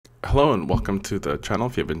Hello and welcome to the channel.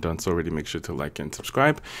 If you haven't done so already, make sure to like and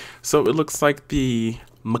subscribe. So it looks like the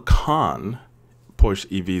Macan Porsche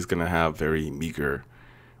EV is going to have very meager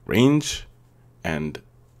range, and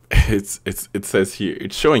it says here,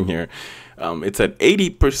 it's showing here, it's at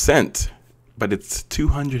 80%, but it's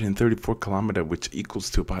 234 kilometer, which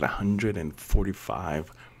equals to about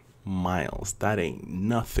 145 miles. That ain't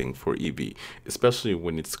nothing for EV, especially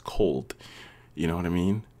when it's cold. You know what I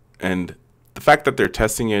mean? And the fact that they're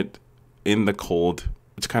testing it in the cold,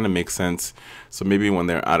 which kind of makes sense. So maybe when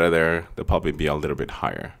they're out of there, they'll probably be a little bit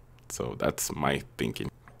higher. So that's my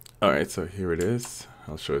thinking. All right, so here it is.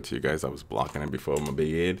 I'll show it to you guys. I was blocking it before my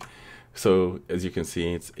big aid. So as you can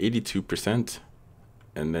see, it's 82%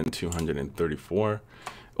 and then 234.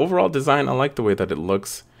 Overall design, I like the way that it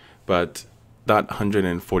looks, but that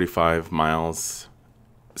 145 miles,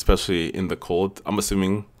 especially in the cold, I'm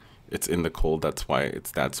assuming it's in the cold, that's why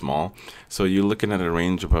it's that small. So you're looking at a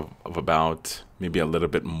range of about maybe a little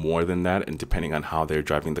bit more than that, and depending on how they're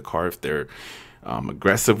driving the car, if they're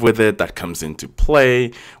aggressive with it, that comes into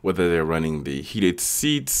play. Whether they're running the heated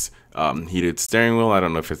seats, heated steering wheel, I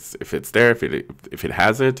don't know if it's there, if it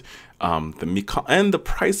has it. The Macan, and the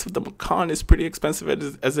price of the Macan is pretty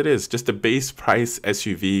expensive as it is. Just the base price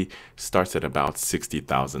SUV starts at about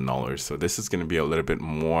 $60,000. So this is going to be a little bit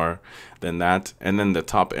more than that. And then the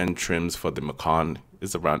top end trims for the Macan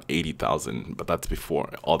is around 80,000, but that's before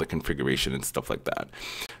all the configuration and stuff like that.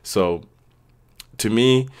 So to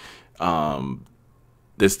me,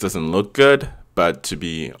 this doesn't look good, but to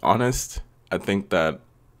be honest, I think that,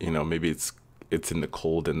 maybe it's in the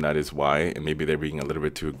cold and that is why, and maybe they're being a little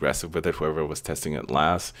bit too aggressive with it, whoever was testing it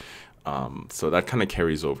last. So that kind of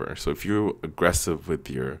carries over. So if you're aggressive with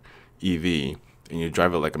your EV and you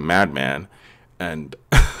drive it like a madman, and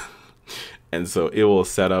and so it will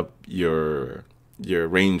set up your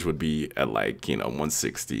range would be at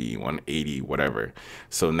 160, 180, whatever.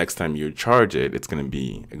 So next time you charge it, it's going to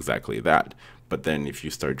be exactly that. But then if you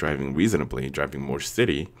start driving reasonably, driving more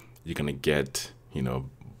city, you're going to get,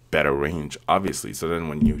 better range, obviously. So then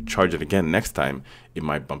when you charge it again next time, it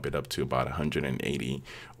might bump it up to about 180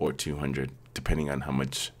 or 200, depending on how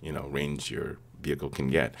much, range your vehicle can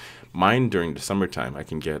get. Mine during the summertime, I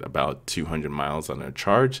can get about 200 miles on a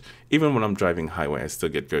charge. Even when I'm driving highway, I still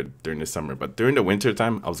get good during the summer. But during the winter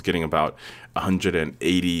time, I was getting about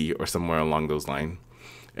 180 or somewhere along those lines.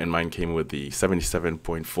 And mine came with the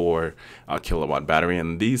 77.4 kilowatt battery,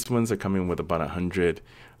 and these ones are coming with about 100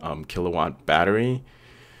 kilowatt battery.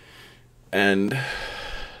 And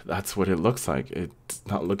that's what it looks like. It's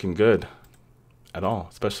not looking good at all,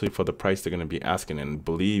 especially for the price they're going to be asking. And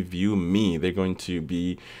believe you me, they're going to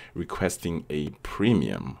be requesting a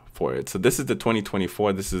premium for it. So this is the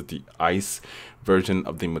 2024. This is the ICE version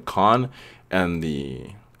of the Macan, and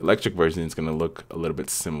the electric version is going to look a little bit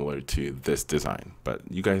similar to this design. But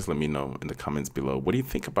you guys let me know in the comments below, what do you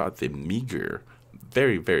think about the meager,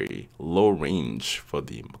 very, very low range for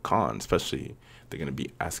the Macan, especially they're going to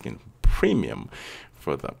be asking premium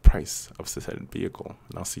for the price of said vehicle.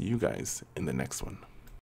 And I'll see you guys in the next one.